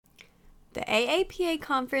The AAPA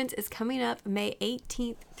conference is coming up May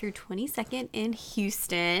 18th through 22nd in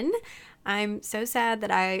Houston. I'm so sad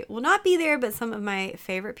that I will not be there, but some of my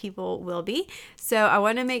favorite people will be. So I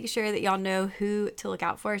want to make sure that y'all know who to look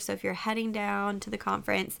out for. So if you're heading down to the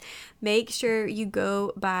conference, make sure you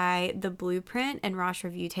go by the Blueprint and Rosh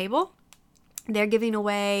Review table. They're giving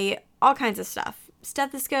away all kinds of stuff.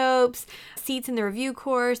 Stethoscopes, seats in the review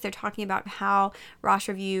course. They're talking about how Rosh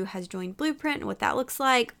Review has joined Blueprint and what that looks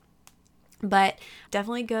like. But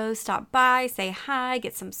definitely go stop by, say hi,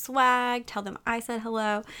 get some swag, tell them I said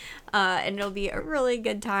hello, and it'll be a really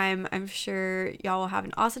good time. I'm sure y'all will have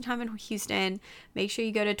an awesome time in Houston. Make sure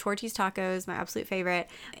you go to Torchy's Tacos, my absolute favorite,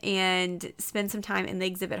 and spend some time in the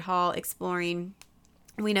exhibit hall exploring.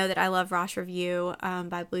 We know that I love Rosh Review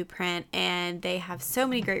by Blueprint, and they have so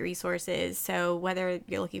many great resources. So whether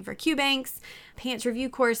you're looking for Q-Banks, pants review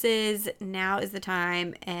courses, now is the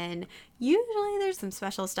time. And usually there's some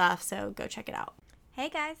special stuff, so go check it out. Hey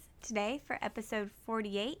guys, today for episode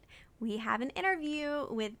 48, we have an interview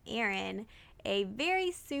with Erin, a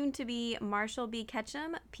very soon-to-be Marshall B.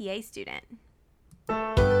 Ketchum PA student.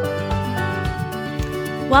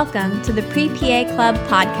 Welcome to the Pre-PA Club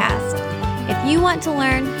podcast. If you want to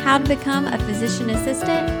learn how to become a physician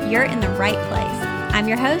assistant, you're in the right place. I'm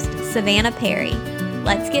your host, Savannah Perry.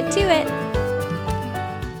 Let's get to it.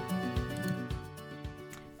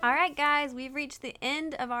 All right, guys, we've reached the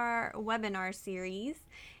end of our webinar series,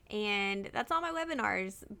 and that's all my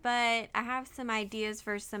webinars, but I have some ideas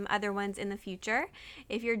for some other ones in the future.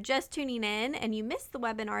 If you're just tuning in and you missed the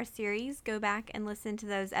webinar series, go back and listen to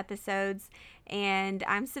those episodes. And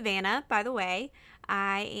I'm Savannah, by the way.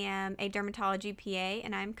 I am a dermatology PA,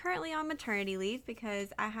 and I'm currently on maternity leave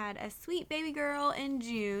because I had a sweet baby girl in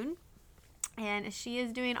June, and she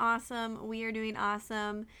is doing awesome. We are doing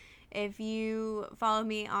awesome. If you follow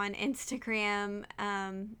me on Instagram,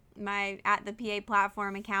 my at the PA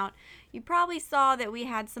platform account, you probably saw that we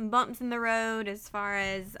had some bumps in the road as far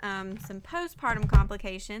as some postpartum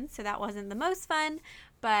complications. So that wasn't the most fun,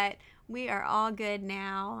 but we are all good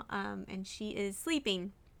now, and she is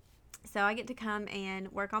sleeping. So I get to come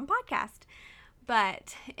and work on podcast.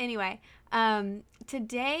 But anyway,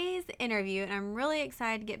 today's interview, and I'm really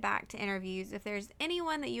excited to get back to interviews. If there's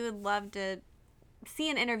anyone that you would love to see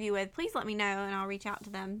an interview with, please let me know and I'll reach out to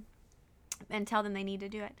them and tell them they need to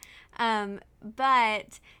do it.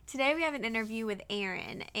 But today we have an interview with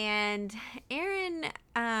Aaron, and Aaron,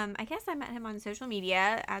 I guess I met him on social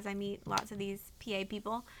media, as I meet lots of these PA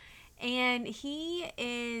people, and he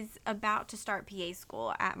is about to start PA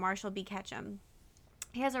school at Marshall B. Ketchum.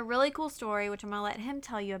 He has a really cool story, which I'm going to let him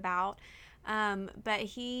tell you about, but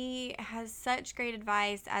he has such great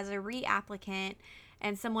advice as a reapplicant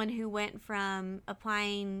and someone who went from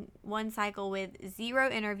applying one cycle with 0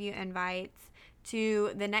 interview invites to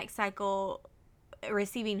the next cycle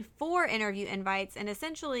receiving 4 interview invites and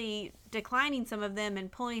essentially declining some of them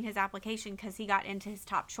and pulling his application because he got into his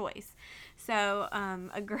top choice. So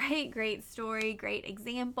a great story, great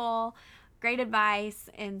example, great advice,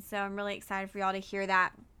 and so I'm really excited for y'all to hear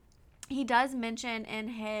that. He does mention in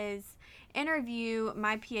his interview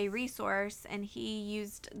my PA resource, and he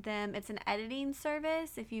used them. It's an editing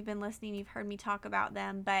service. If you've been listening, you've heard me talk about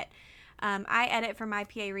them, but I edit for my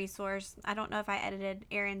PA resource. I don't know if I edited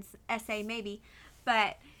Aaron's essay, maybe,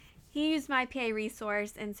 but he used my PA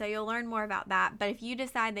resource, and so you'll learn more about that. But if you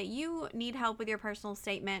decide that you need help with your personal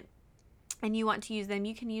statement and you want to use them,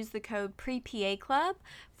 you can use the code PREPA Club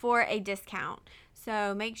for a discount.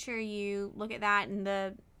 So make sure you look at that, and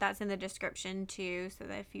that's in the description too, so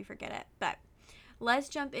that if you forget it. But let's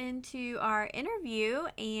jump into our interview,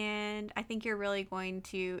 and I think you're really going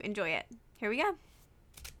to enjoy it. Here we go.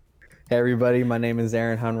 Hey everybody, my name is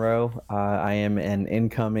Aaron Hunrow. I am an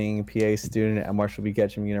incoming PA student at Marshall B.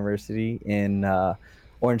 Ketchum University in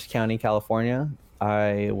Orange County, California.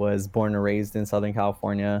 I was born and raised in Southern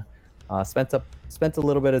California. Spent a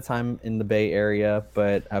little bit of time in the Bay Area,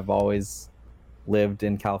 but I've always lived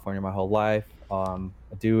in California my whole life. I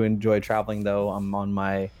do enjoy traveling, though. I'm on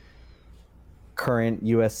my current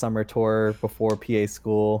U.S. summer tour before PA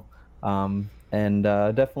school. And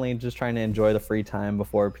definitely just trying to enjoy the free time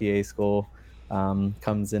before PA school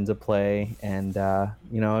comes into play. And,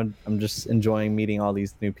 I'm just enjoying meeting all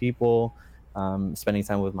these new people, spending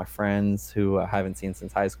time with my friends who I haven't seen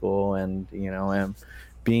since high school, and, am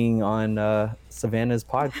being on Savannah's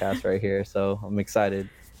podcast right here. So I'm excited.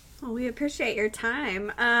 Well, we appreciate your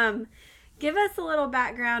time. Give us a little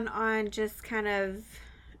background on just kind of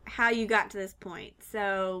how you got to this point.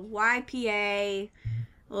 So why PA? A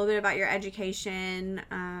little bit about your education,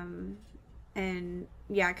 and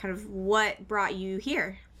kind of what brought you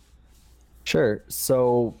here. Sure.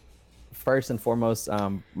 So first and foremost,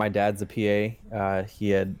 my dad's a PA. He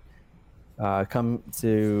had come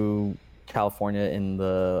to California in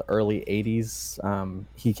the early 80s.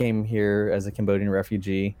 He came here as a Cambodian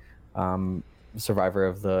refugee, um, survivor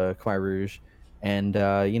of the Khmer Rouge. And,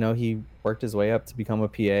 he worked his way up to become a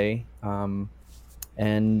PA.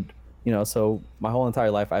 And, so my whole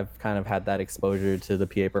entire life, I've kind of had that exposure to the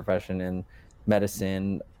PA profession and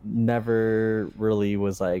medicine. Never really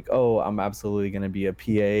was like, oh, I'm absolutely going to be a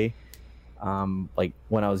PA, like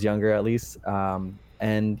when I was younger at least. And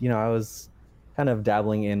I was kind of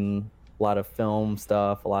dabbling in a lot of film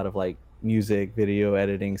stuff, a lot of like music, video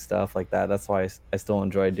editing stuff like that. That's why I still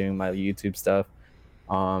enjoy doing my YouTube stuff.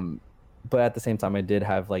 Um, but at the same time, I did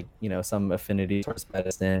have like some affinity towards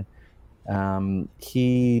medicine.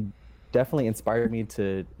 He definitely inspired me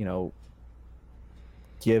to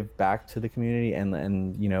give back to the community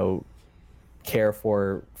and care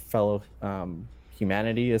for fellow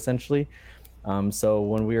humanity essentially. So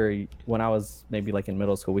when I was maybe like in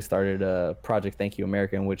middle school, we started a project Thank You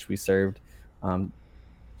America, in which we served um,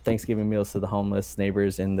 Thanksgiving meals to the homeless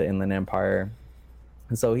neighbors in the Inland Empire.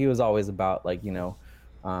 And so he was always about like the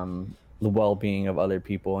well-being of other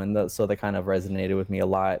people, and so that kind of resonated with me a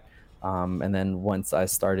lot. And then once I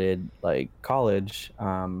started like college,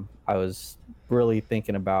 I was really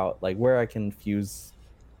thinking about like where I can fuse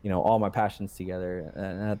all my passions together.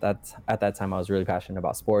 And at that time I was really passionate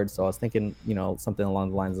about sports, so I was thinking something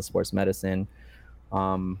along the lines of sports medicine.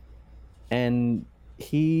 um and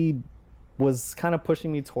he was kind of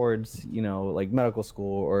pushing me towards like medical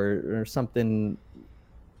school or something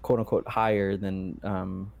quote unquote higher than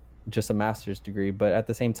just a master's degree. But at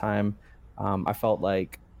the same time, I felt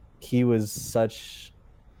like he was such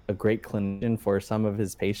a great clinician for some of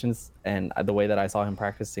his patients, and the way that I saw him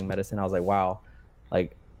practicing medicine, I was like, wow,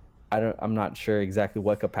 like I'm not sure exactly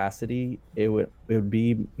what capacity it would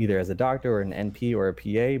be, either as a doctor or an NP or a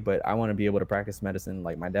PA, but I want to be able to practice medicine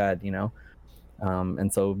like my dad.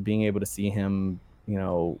 And so being able to see him,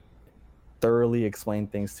 thoroughly explain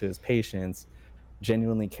things to his patients,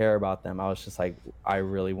 genuinely care about them, I was just like, I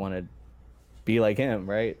really want to be like him,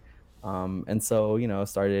 right? And so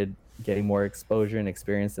started getting more exposure and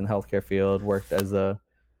experience in the healthcare field. Worked as a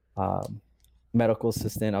um, medical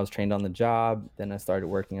assistant. I was trained on the job. Then I started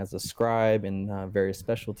working as a scribe in various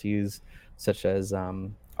specialties such as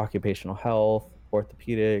occupational health,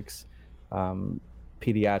 orthopedics, um,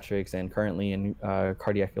 pediatrics, and currently in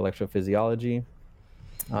cardiac electrophysiology.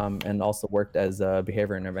 And also worked as a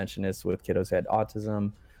behavior interventionist with kiddos who had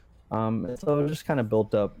autism. And so just kind of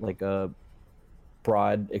built up like a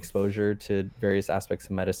broad exposure to various aspects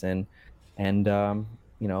of medicine, and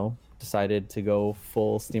decided to go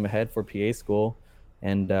full steam ahead for PA school,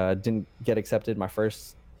 and didn't get accepted my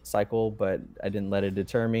first cycle, but I didn't let it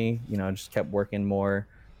deter me. Just kept working more.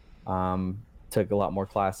 Took a lot more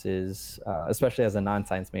classes, especially as a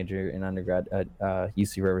non-science major in undergrad at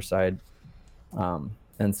UC Riverside.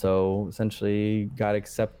 And so essentially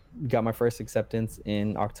got my first acceptance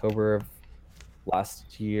in October of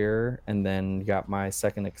last year, and then got my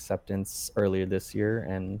second acceptance earlier this year,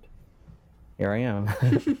 and here I am.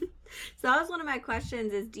 So that was one of my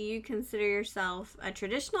questions is, do you consider yourself a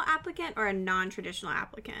traditional applicant or a non-traditional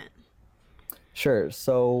applicant? Sure.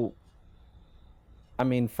 So I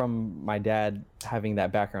mean, from my dad having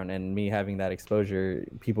that background and me having that exposure,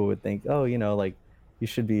 people would think, oh, like you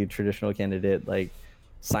should be a traditional candidate, like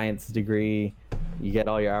science degree, you get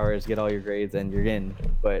all your hours, get all your grades, and you're in.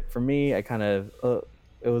 But for me, it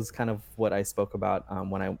was kind of what I spoke about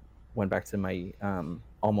when I went back to my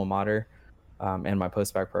alma mater and my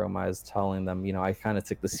postbac program. I was telling them, I kind of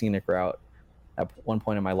took the scenic route. At one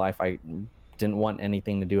point in my life, I didn't want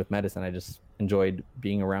anything to do with medicine. I just enjoyed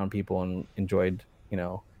being around people and enjoyed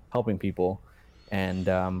helping people. And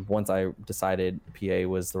once I decided PA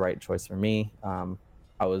was the right choice for me,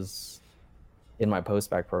 I was in my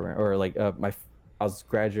post-bac program, or like I was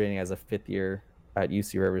graduating as a fifth year at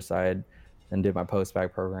UC Riverside, and did my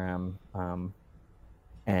post-bac program,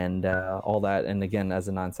 and all that. And again, as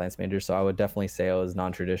a non-science major, so I would definitely say I was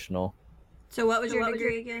non-traditional. So what was your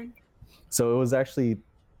degree again? So it was actually,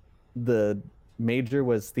 the major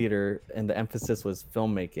was theater and the emphasis was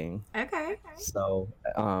filmmaking. Okay. So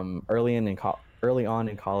early on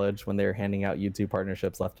in college, when they were handing out YouTube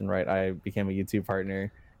partnerships left and right, I became a YouTube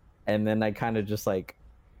partner, and then I kind of just like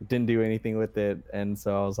didn't do anything with it. And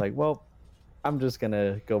so I was like, well, I'm just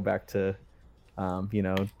gonna go back to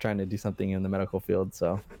trying to do something in the medical field.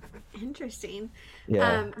 So Interesting.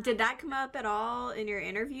 yeah. Did that come up at all in your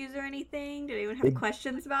interviews or anything? Did anyone have it,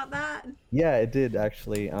 questions about that? yeah, it did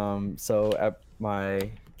actually. So at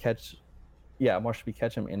my Marshall B.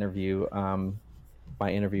 Ketchum interview,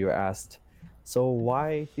 my interviewer asked, "So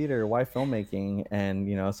why theater? Why filmmaking?" And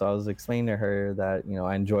so I was explaining to her that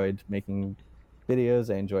I enjoyed making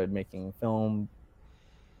videos, I enjoyed making film,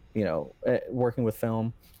 working with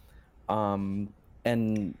film. Um,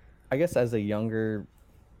 and I guess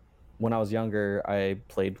when I was younger, I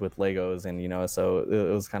played with Legos, and so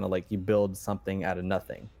it was kind of like you build something out of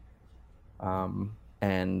nothing.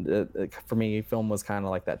 And for me, film was kind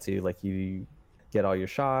of like that too. Like you get all your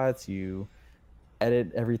shots, you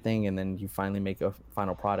edit everything, and then you finally make a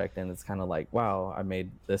final product, and it's kind of like, wow, I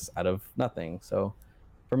made this out of nothing. So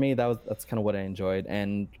for me, that's kind of what I enjoyed,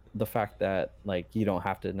 and the fact that like you don't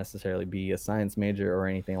have to necessarily be a science major or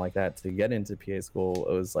anything like that to get into PA school.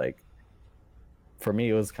 It was like, for me,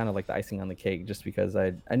 it was kind of like the icing on the cake, just because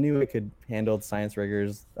I knew I could handle science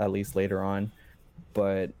rigors at least later on,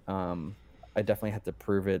 but I definitely had to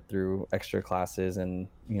prove it through extra classes and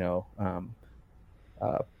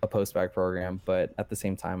a post-bac program. But at the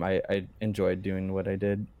same time, I enjoyed doing what I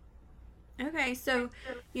did. Okay, so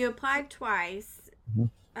you applied twice. Mhm.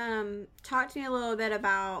 Talk to me a little bit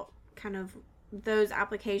about kind of those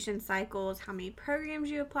application cycles, how many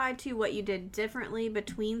programs you applied to, what you did differently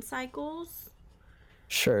between cycles.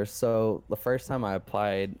 Sure. So the first time I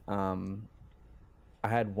applied, I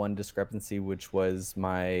had one discrepancy, which was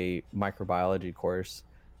my microbiology course.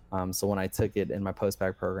 So when I took it in my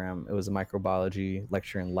post-bac program, it was a microbiology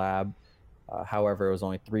lecture and lab. However, it was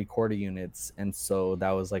only 3 quarter units, and so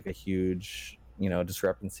that was like a huge,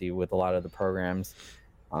 discrepancy with a lot of the programs.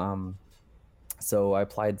 Um, so I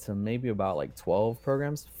applied to maybe about like 12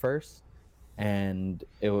 programs first, and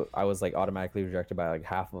I was like automatically rejected by like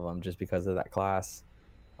half of them just because of that class.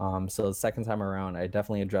 So the second time around, I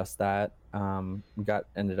definitely addressed that.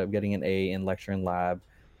 Ended up getting an A in lecture and lab.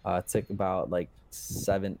 Took about like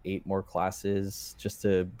 7, 8 more classes just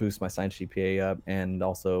to boost my science GPA up, and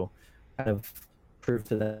also kind of prove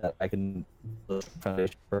to them that I can build a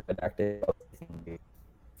foundation for didactic,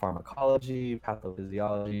 pharmacology,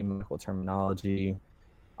 pathophysiology, medical terminology,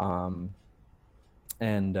 um,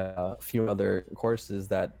 and a few other courses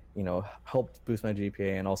that helped boost my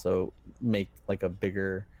GPA and also make like a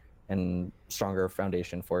bigger and stronger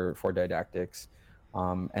foundation for didactics.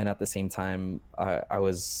 And at the same time, I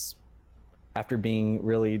was, after being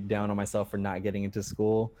really down on myself for not getting into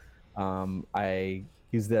school, I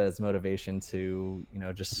used that as motivation to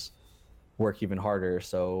just work even harder.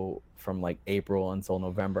 So from like April until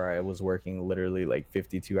November, I was working literally like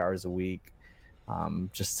 52 hours a week,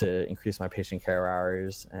 just to increase my patient care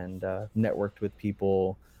hours, and networked with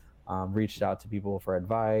people, reached out to people for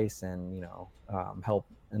advice and help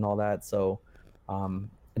and all that. So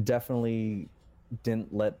definitely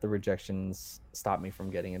didn't let the rejections stop me from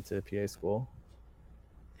getting into PA school.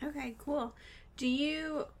 Okay, cool.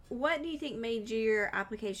 What do you think made your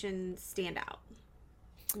application stand out?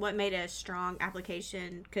 What made a strong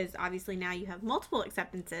application? Because obviously now you have multiple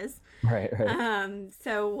acceptances. Right, right.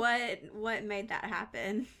 So what made that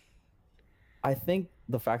happen? I think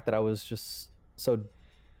the fact that I was just so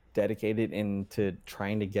dedicated into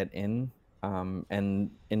trying to get in,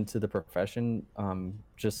 and into the profession,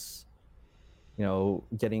 just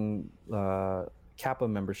getting Kappa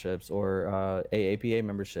memberships or AAPA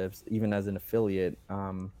memberships, even as an affiliate.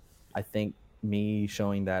 I think me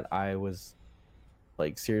showing that I was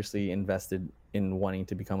like seriously invested in wanting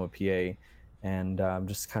to become a PA, and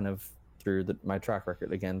just kind of through my track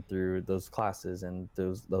record again, through those classes and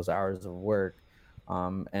those hours of work,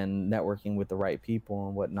 and networking with the right people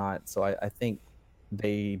and whatnot. So I think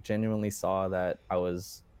they genuinely saw that I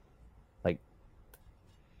was like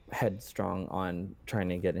headstrong on trying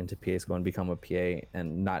to get into PA school and become a PA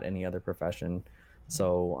and not any other profession.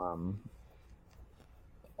 So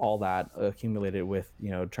all that accumulated with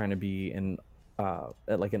trying to be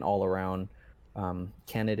like an all around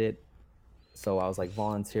candidate. So I was like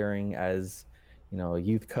volunteering as a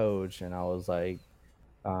youth coach, and I was like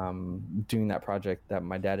doing that project that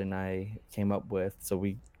my dad and I came up with. So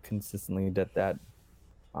we consistently did that,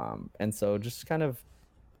 and so just kind of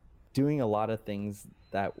doing a lot of things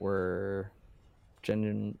that were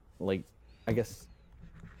genuine, like I guess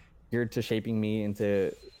geared to shaping me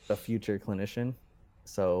into a future clinician.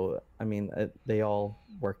 So I mean, they all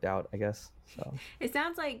worked out, I guess. So It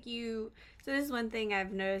sounds like you. So this is one thing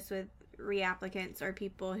I've noticed with reapplicants or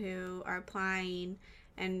people who are applying,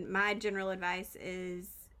 and my general advice is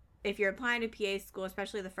if you're applying to PA school,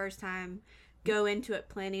 especially the first time, go into it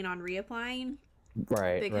planning on reapplying right,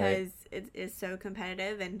 right. because it is so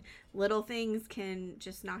competitive and little things can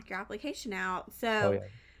just knock your application out. Oh So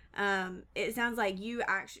yeah. it sounds like you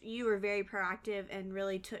were very proactive and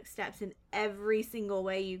really took steps in every single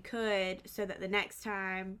way you could so that the next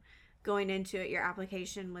time going into it, your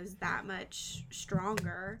application was that much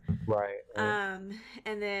stronger. Right, right.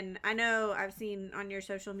 And then I know I've seen on your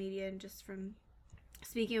social media and just from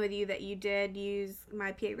speaking with you that you did use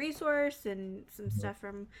my PA resource and some Mhm. stuff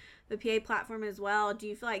from the PA platform as well. Do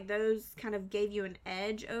you feel like those kind of gave you an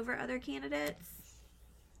edge over other candidates?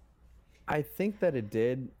 I think that it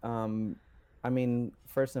did. I mean,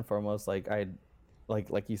 first and foremost, like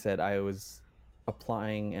you said, I was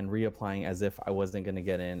applying and reapplying as if I wasn't going to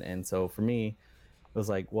get in, and so for me, it was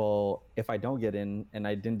like, well, if I don't get in and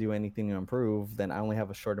I didn't do anything to improve, then I only have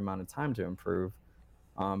a short amount of time to improve.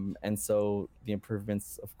 And so the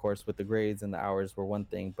improvements, of course, with the grades and the hours were one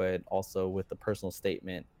thing, but also with the personal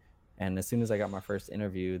statement. And as soon as I got my first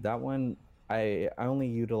interview, that one I only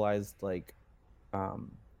utilized like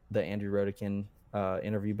the Andrew Rodican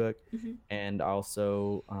interview book, Mm-hmm. and I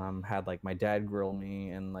also had like my dad grill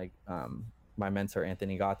me and like my mentor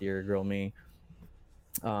Anthony Gauthier grill me.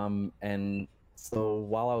 And so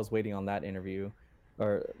while I was waiting on that interview,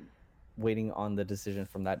 or waiting on the decision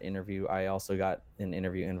from that interview, I also got an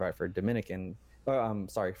interview invite for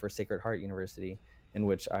for Sacred Heart University, in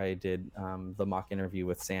which I did the mock interview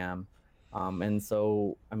with Sam. And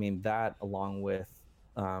so, I mean, that along with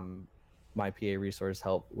um, my PA resource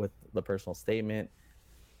help with the personal statement,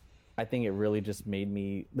 I think it really just made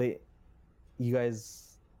me. You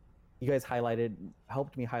guys, you guys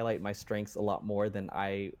helped me highlight my strengths a lot more than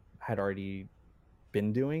I had already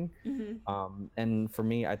been doing. Mm-hmm. And for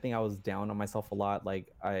me, I think I was down on myself a lot. Like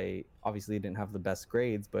I obviously didn't have the best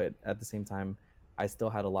grades, but at the same time, I still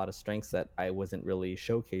had a lot of strengths that I wasn't really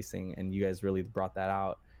showcasing, and you guys really brought that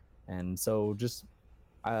out. And so just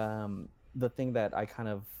the thing that I kind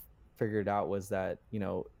of figured out was that,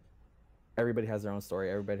 everybody has their own story,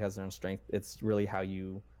 everybody has their own strength. It's really how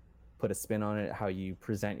you put a spin on it, how you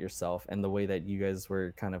present yourself, and the way that you guys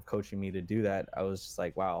were kind of coaching me to do that. I was just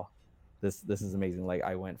like, wow, this is amazing. Like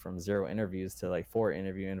I went from 0 interviews to like 4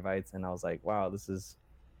 interview invites, and I was like, wow, this is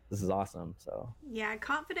awesome. So Yeah,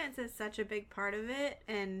 confidence is such a big part of it,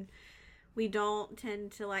 and we don't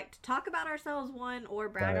tend to like to talk about ourselves one or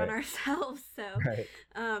brag on right, ourselves. So right,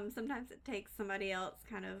 sometimes it takes somebody else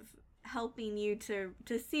kind of helping you to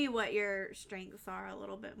see what your strengths are a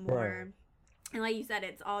little bit right. more. And like you said,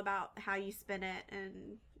 it's all about how you spin it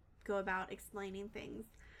and go about explaining things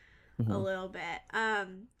a Hmm. little bit.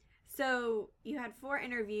 So you had 4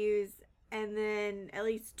 interviews and then at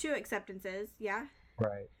least 2 acceptances. Yeah.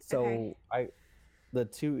 Right. Okay. So the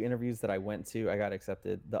 2 interviews that I went to, I got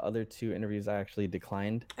accepted. The other 2 interviews I actually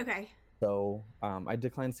declined. Okay. So I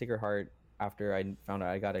declined Sacred Heart after I found out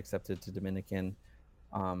I got accepted to Dominican.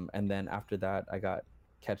 And then after that, I got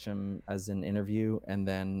Ketchum as an interview, and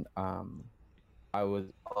then I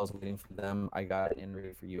was waiting for them. I got an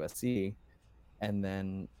interview for USC, and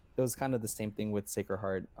then it was kind of the same thing with Sacred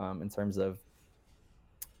Heart in terms of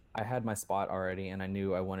I had my spot already, and I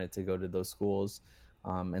knew I wanted to go to those schools,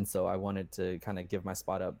 and so I wanted to kind of give my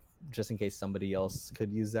spot up just in case somebody else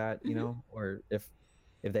could use that, Mm-hmm. or if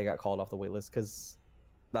they got called off the wait list, because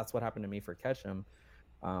that's what happened to me for Ketchum.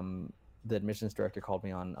 um, the admissions director called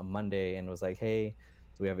me on a Monday and was like, "Hey,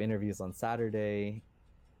 so we have interviews on Saturday.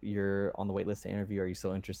 You're on the wait list to interview. Are you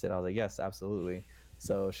still interested?" I was like, "Yes, absolutely."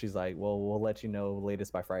 So she's like, "Well, we'll let you know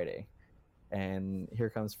latest by Friday." And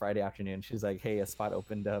here comes Friday afternoon. She's like, "Hey, a spot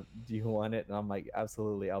opened up. Do you want it?" And I'm like,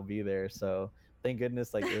 "Absolutely, I'll be there." So thank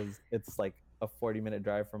goodness, like it's like a 40-minute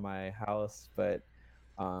drive from my house, but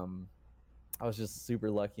um, I was just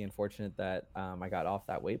super lucky and fortunate that I got off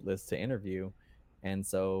that wait list to interview. And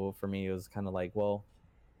so for me, it was kind of like, well,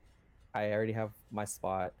 I already have my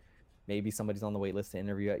spot. Maybe somebody's on the wait list to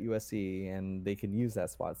interview at USC and they can use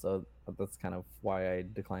that spot. So that's kind of why I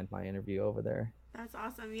declined my interview over there. That's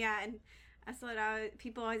awesome. Yeah, and that's what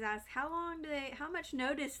people always ask. How much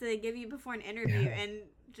notice do they give you before an interview? Yeah. And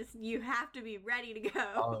just you have to be ready to go,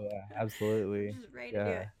 Oh, yeah, absolutely. just ready to do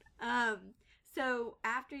Yeah. it. So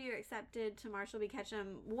after you're accepted to Marshall B.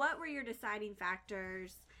 Ketchum, what were your deciding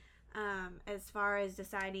factors, as far as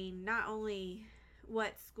deciding not only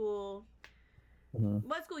what school, Mhm.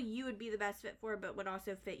 what school you would be the best fit for, but would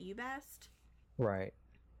also fit you best? Right.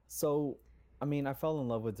 So, I mean, I fell in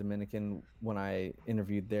love with Dominican when I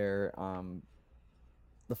interviewed there.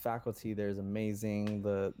 The faculty there is amazing.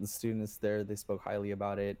 The students there, they spoke highly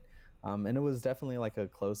about it. And it was definitely like a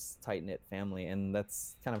close, tight knit family, and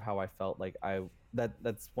that's kind of how I felt. Like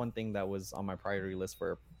that's one thing that was on my priority list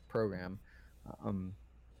for a program. Um,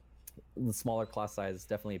 the smaller class size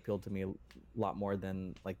definitely appealed to me a lot more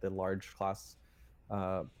than like the large class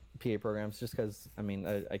uh, PA programs, just because I mean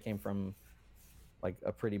I came from like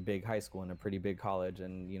a pretty big high school and a pretty big college,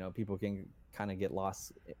 and people can kind of get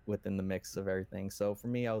lost within the mix of everything. So for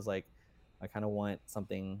me, I was like, I kind of want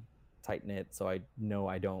something tight knit, so I know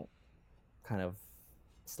I don't kind of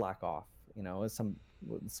slack off,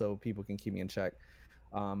 so people can keep me in check.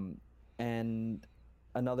 Um, and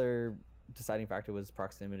another deciding factor was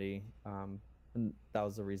proximity. And that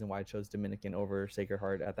was the reason why I chose Dominican over Sacred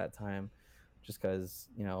Heart at that time, just because,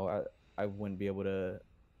 I wouldn't be able to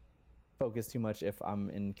focus too much if I'm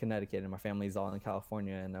in Connecticut and my family's all in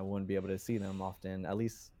California and I wouldn't be able to see them often. At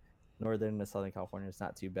least northern to southern California is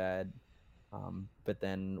not too bad. But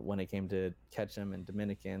then when it came to Ketchum and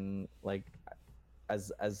Dominican, like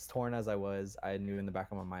as torn as I was, I knew in the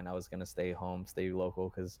back of my mind I was gonna stay home, stay local,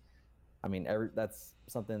 because I mean that's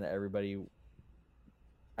something that everybody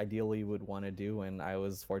ideally would want to do, and I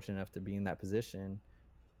was fortunate enough to be in that position.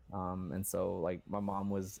 And so like my mom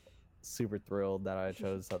was super thrilled that I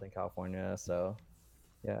chose Southern California. So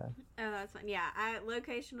yeah. Oh, that's fun. Yeah,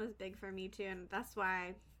 location was big for me too, and that's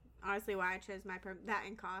why, honestly, why I chose that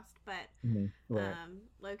and cost. But Right.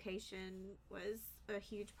 location was a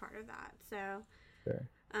huge part of that. So, Sure.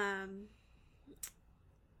 um,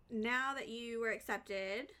 now that you were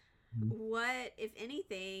accepted, Mhm. what, if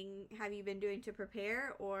anything, have you been doing to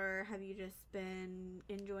prepare, or have you just been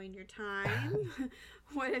enjoying your time?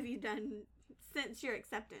 What have you done since your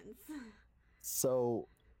acceptance? So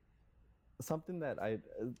something that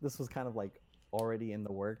this was kind of like already in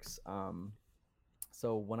the works.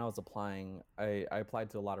 So when I was applying, I applied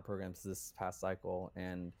to a lot of programs this past cycle,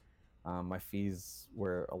 and my fees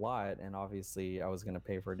were a lot, and obviously I was going to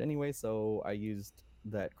pay for it anyway. So I used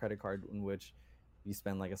that credit card in which you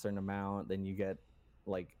spend like a certain amount, then you get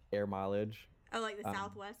like air mileage. Oh, like the Um,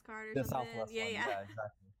 Southwest card or the something? Southwest Yeah, one, yeah. yeah,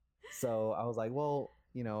 exactly. So I was like, well,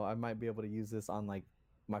 I might be able to use this on like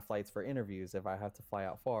my flights for interviews if I have to fly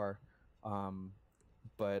out far. Um,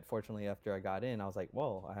 but fortunately, after I got in, I was like,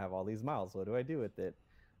 well, I have all these miles. What do I do with it?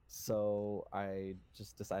 So I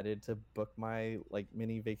just decided to book my like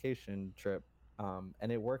mini vacation trip.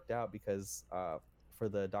 And it worked out because for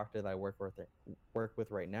the doctor that I work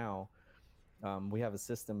with right now, we have a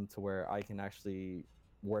system to where I can actually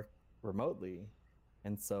work remotely.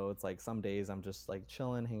 And so it's like some days I'm just like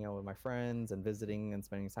chilling, hanging out with my friends and visiting and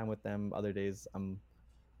spending time with them. Other days I'm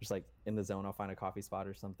just like in the zone. I'll find a coffee spot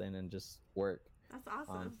or something and just work. That's Um,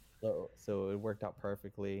 awesome. so it worked out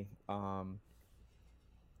perfectly.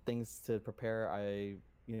 Things to prepare,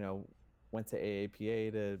 went to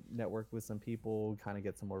AAPA to network with some people, kind of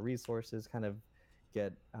get some more resources, kind of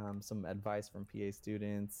get some advice from PA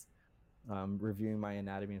students, reviewing my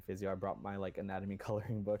anatomy and physio. I brought my like anatomy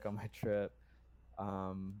coloring book on my trip.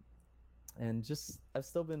 Um, and just I've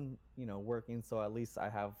still been, working, so at least I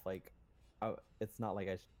have like it's not like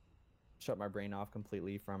I shut my brain off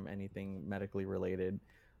completely from anything medically related.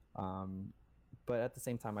 Um, but at the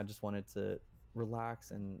same time, I just wanted to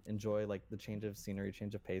relax and enjoy like the change of scenery,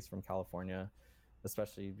 change of pace from California,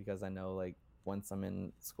 especially because I know like once I'm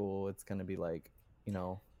in school, it's gonna be like,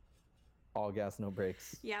 all gas, no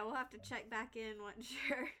brakes. Yeah, we'll have to check back in once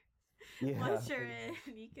you're Yeah, once you're for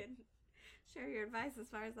in. You can share your advice as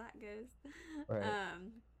far as that goes. right.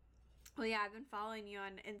 Um, well, yeah, I've been following you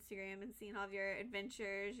on Instagram and seeing all of your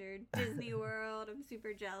adventures, your Disney World. I'm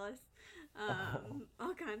super jealous. Oh,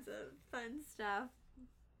 All kinds of fun stuff.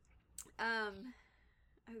 Um,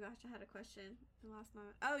 oh gosh, I had a question. I lost my.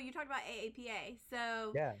 Oh, you talked about AAPA.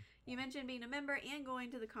 So yeah. you mentioned being a member and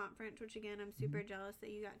going to the conference, which again, I'm super jealous that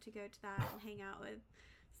you got to go to that and hang out with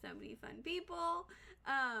so many fun people.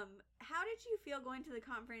 How did you feel going to the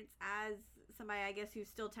conference as somebody, I guess, who's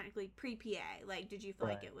still technically pre PA? Like, did you feel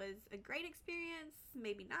like Right. it was a great experience?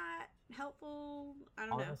 Maybe not helpful. I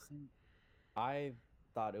don't know. Honestly, I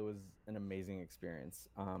thought it was an amazing experience.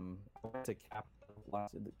 I went to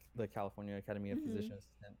the California Academy of Mm-hmm. Physician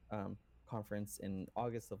Assistant conference in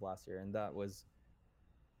August of last year, and that was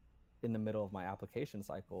in the middle of my application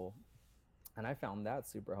cycle. And I found that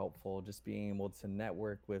super helpful, just being able to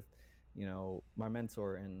network with, my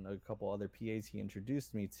mentor and a couple other PAs he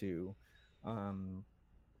introduced me to. Um,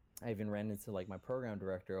 I even ran into like my program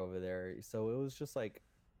director over there. So it was just like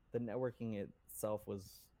the networking itself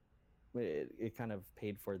it kind of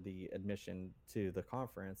paid for the admission to the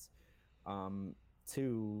conference.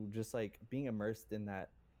 To just like being immersed in that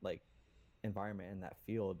like environment in that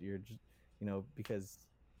field, you're just, because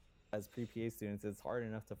as pre-PA students, it's hard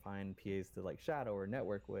enough to find PAs to like shadow or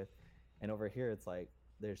network with. And over here, it's like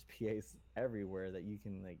there's PAs everywhere that you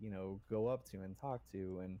can like, go up to and talk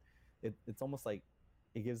to. And it's almost like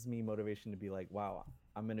it gives me motivation to be like, wow,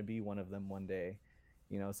 I'm going to be one of them one day.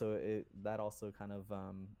 So that also kind of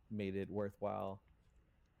made it worthwhile.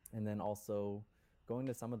 And then also going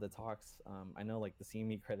to some of the talks, I know like the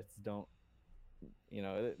CME credits don't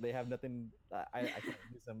they have nothing. I can't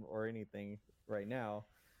use them or anything right now,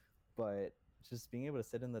 but just being able to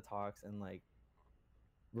sit in the talks and like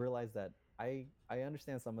realize that I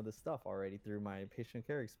understand some of this stuff already through my patient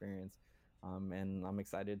care experience, and I'm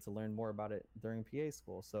excited to learn more about it during PA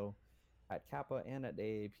school. So at Kappa and at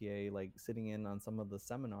AAPA, like sitting in on some of the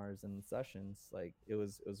seminars and sessions, like it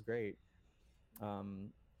was great. um,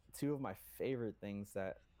 Two of my favorite things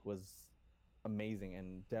that was amazing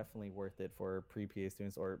and definitely worth it for pre-PA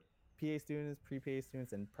students or PA students, pre-PA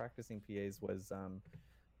students, and practicing PAs was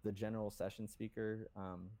the general session speaker.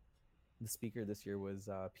 The speaker this year was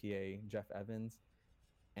PA Jeff Evans,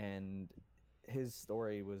 and his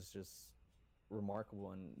story was just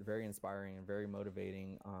remarkable and very inspiring and very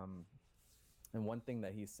motivating. And one thing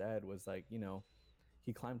that he said was like,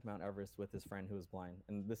 he climbed Mount Everest with his friend who was blind.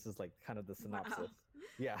 And this is like kind of the Wow. synopsis.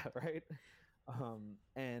 Yeah, right.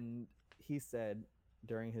 And he said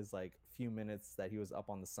during his like few minutes that he was up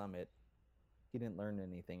on the summit, he didn't learn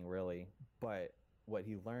anything really, but what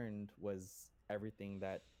he learned was everything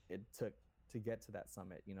that it took to get to that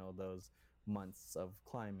summit, those months of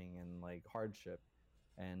climbing and like hardship.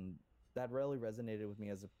 And that really resonated with me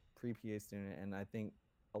as a pre-PA student. And I think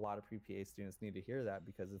a lot of pre-PA students need to hear that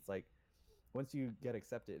because it's like once you get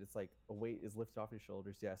accepted, it's like a weight is lifted off your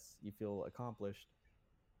shoulders. Yes, you feel accomplished,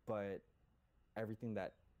 but everything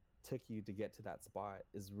that took you to get to that spot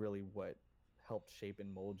is really what helped shape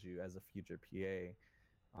and mold you as a future PA,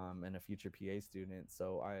 and a future PA student.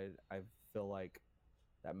 So I feel like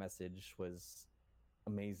that message was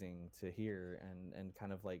amazing to hear and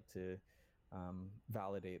kind of like to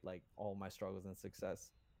validate like all my struggles and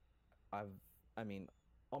success. I've I mean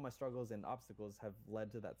all my struggles and obstacles have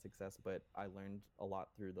led to that success, but I learned a lot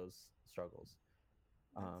through those struggles.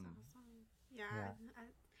 That's Um, awesome. Yeah,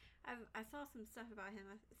 yeah. I saw some stuff about him.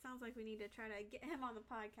 It sounds like we need to try to get him on the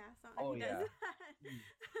podcast. I don't know if Oh he does yeah. that.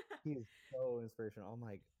 He, he is so inspirational. I'm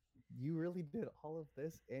like, you really did all of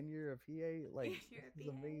this and you're a PA? Like, You're this a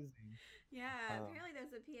is PA. amazing. Yeah, Um, apparently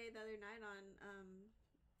there's a PA the other night on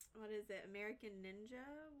what is it, American Ninja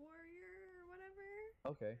Warrior or whatever.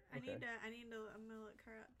 okay, okay. I'm gonna look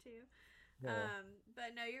her up too. Yeah.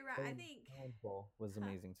 But no, you're right. I And think, Challenge Bowl was huh?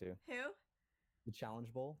 amazing too. Who? The Challenge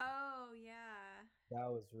Bowl, Oh yeah. that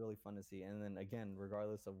was really fun to see. And then again,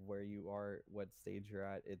 regardless of where you are, what stage you're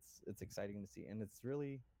at, it's exciting to see. And it's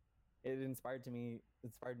really inspired me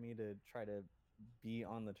to try to be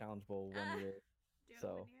on the Challenge Bowl one Uh, year. do it one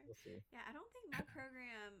So year. we'll see. Yeah, I don't think my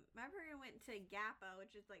program went to GAPA,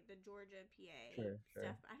 which is like the Georgia PA Sure, stuff,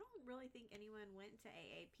 sure. but I don't really think anyone went to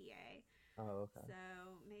AAPA. Oh, okay. So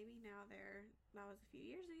maybe now that was a few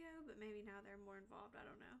years ago, but maybe now they're more involved. I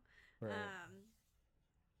don't know. Right. Um,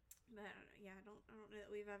 but I don't know. Yeah, I don't know that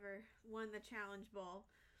we've ever won the Challenge Bowl,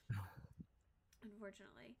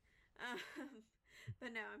 unfortunately. Um, but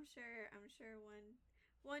no, I'm sure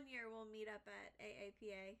one year we'll meet up at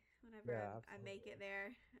AAPA whenever Yeah, I make it absolutely. there.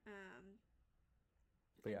 Um,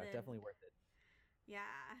 But and yeah, then definitely worth it.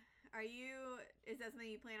 yeah, is that something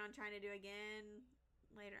you plan on trying to do again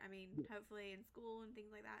later? I mean, hopefully in school and things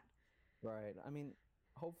like that. Right. I mean,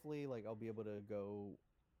 hopefully like I'll be able to go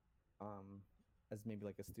um as maybe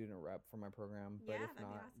like a student rep for my program, but Yeah, if that'd be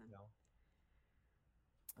not, awesome. Cool.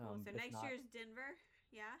 So if next not, year's Denver.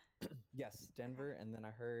 Yeah. yes, Okay. Denver, and then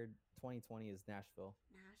I heard 2020 is Nashville.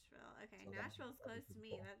 Nashville. Okay, So Nashville's that'd be close to pretty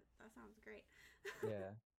me. cool. That sounds great.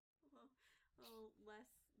 Yeah. A little less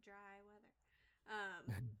dry weather. Um,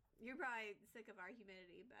 you're probably sick of our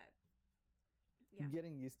humidity, but yeah,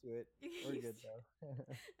 Getting used to it. you get We're used good to though.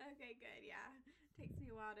 it. Okay, good. Yeah, takes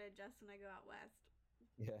me a while to adjust when I go out west.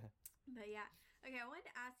 Yeah. But yeah, okay. I wanted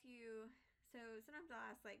to ask you. So sometimes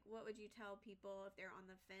I'll ask like, what would you tell people if they're on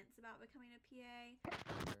the fence about becoming a PA?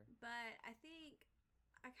 Sure. But I think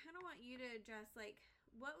I kind of want you to address like,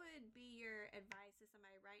 what would be your advice to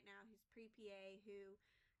somebody right now who's pre PA who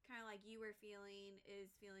kind of like you were feeling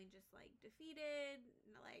is feeling just like defeated,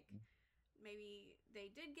 like maybe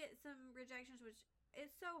they did get some rejections, which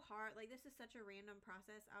it's so hard. Like this is such a random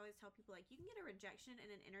process. I always tell people like you can get a rejection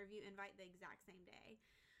and an interview invite the exact same day.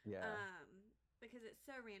 Yeah. Because it's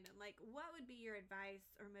so random. Like what would be your advice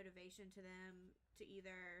or motivation to them to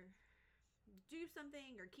either do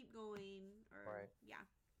something or keep going or Right. yeah.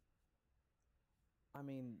 I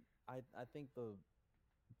mean, I think the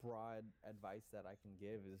broad advice that I can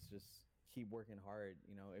give is just keep working hard.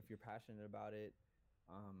 If you're passionate about it,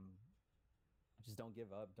 um, just don't give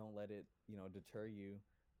up. Don't let it, deter you.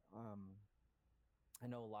 Um, I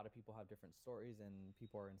know a lot of people have different stories and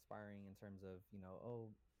people are inspiring in terms of, oh,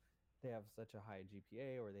 they have such a high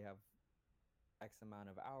GPA or they have X amount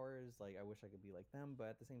of hours. Like, I wish I could be like them. But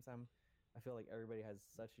at the same time, I feel like everybody has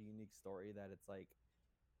such a unique story that it's like,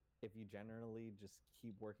 if you generally just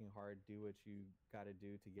keep working hard, do what you got to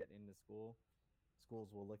do to get into school, schools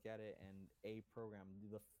will look at it, and a program,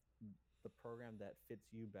 the program that fits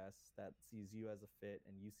you best, that sees you as a fit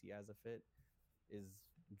and you see as a fit, is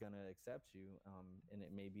gonna accept you. And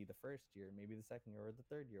it may be the first year, maybe the second year, or the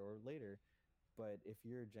third year, or later. But if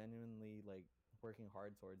you're genuinely like working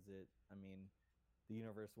hard towards it, I mean, the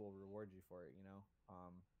universe will reward you for it, you know.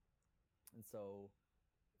 And so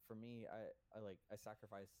for me, I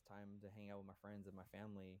sacrificed time to hang out with my friends and my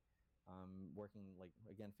family. Working like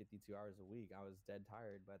again 52 hours a week, I was dead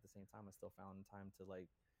tired, but at the same time I still found time to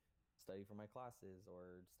like study for my classes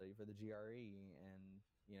or study for the GRE. And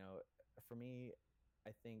you know, for me,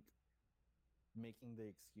 I think making the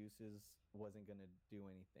excuses wasn't going to do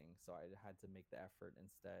anything, so I had to make the effort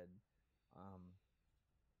instead. um,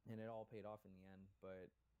 and it all paid off in the end. But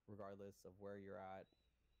regardless of where you're at,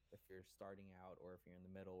 if you're starting out or if you're in the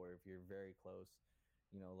middle or if you're very close,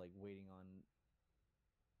 you know, like waiting on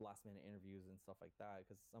last minute interviews and stuff like that,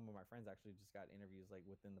 because some of my friends actually just got interviews like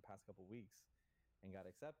within the past couple weeks and got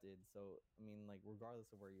accepted. So I mean, like regardless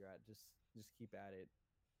of where you're at, just keep at it,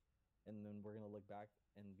 and then we're gonna look back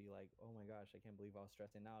and be like, oh my gosh, I can't believe I was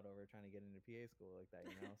stressing out over trying to get into PA school like that,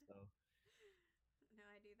 you know. So No,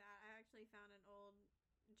 I do that. I actually found an old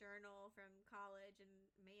journal from college, and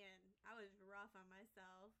man, I was rough on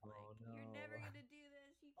myself. oh Like, you're never no. gonna do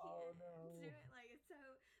this. You Oh can't do no. it. Like, it's so.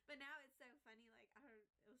 But now it's so funny. Like, I don't.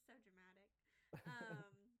 It was so dramatic.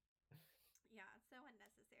 Um, yeah, it's so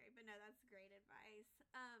unnecessary. But no, that's great advice.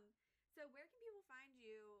 So where can people find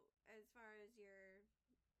you as far as your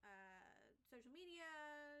social media?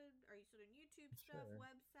 Are you still doing YouTube stuff, Sure.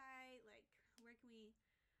 website? Like, where can we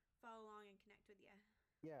follow along and connect with you?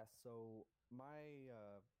 Yeah, so my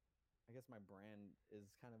I guess my brand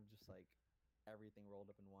is kind of just like everything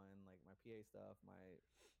rolled up in one, like my PA stuff, my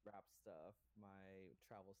rap stuff, my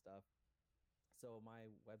travel stuff. So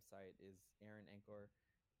my website is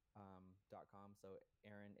aaronankor.com. So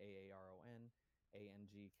Aaron, AARON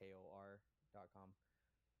ANGKOR.com.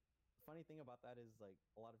 Funny thing about that is like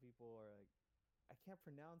a lot of people are like, I can't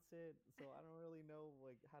pronounce it, so I don't really know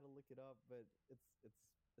like how to look it up, but it's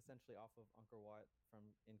essentially off of Angkor Wat from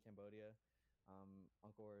in Cambodia.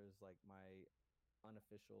 Angkor is like my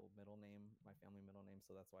unofficial middle name, my family middle name,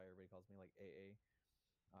 so that's why everybody calls me like AA.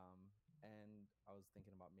 And I was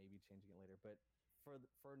thinking about maybe changing it later, but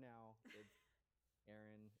for now it's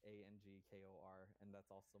Aaron ANGKOR, and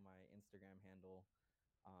that's also my Instagram handle.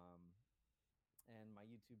 Um, and my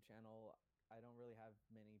YouTube channel, I don't really have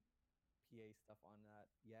many PA stuff on that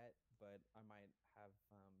yet, but I might have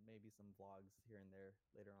maybe some vlogs here and there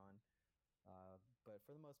later on. But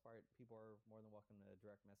for the most part, people are more than welcome to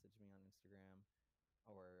direct message me on Instagram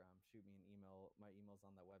or shoot me an email. My email's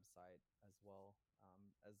on that website as well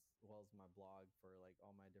as my blog for like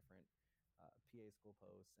all my different PA school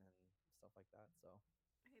posts and stuff like that. So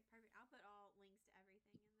Okay, perfect. I'll put all links to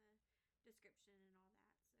everything in the description and all that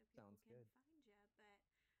so people sounds can good. find you. But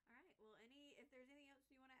all right, well, if there's anything else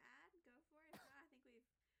you want to add, go for it. If not, I think we've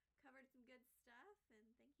covered some good stuff. And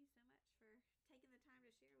thank you so much for taking the time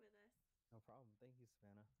to share with us. No problem. Thank you,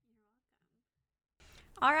 Savannah. You're welcome.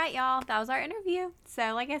 All right, y'all, that was our interview.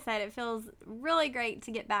 So, like I said, it feels really great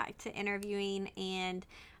to get back to interviewing, and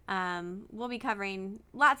we'll be covering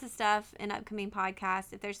lots of stuff in upcoming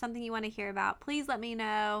podcasts. If there's something you want to hear about, please let me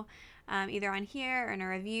know, either on here or in a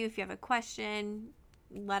review. If you have a question,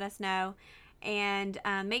 let us know. And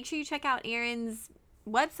make sure you check out Aaron's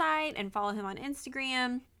website and follow him on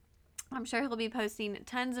Instagram. I'm sure he'll be posting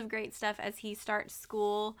tons of great stuff as he starts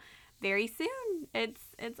school very soon.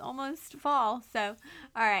 It's almost fall. So,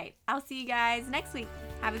 all right. I'll see you guys next week.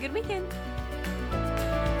 Have a good weekend.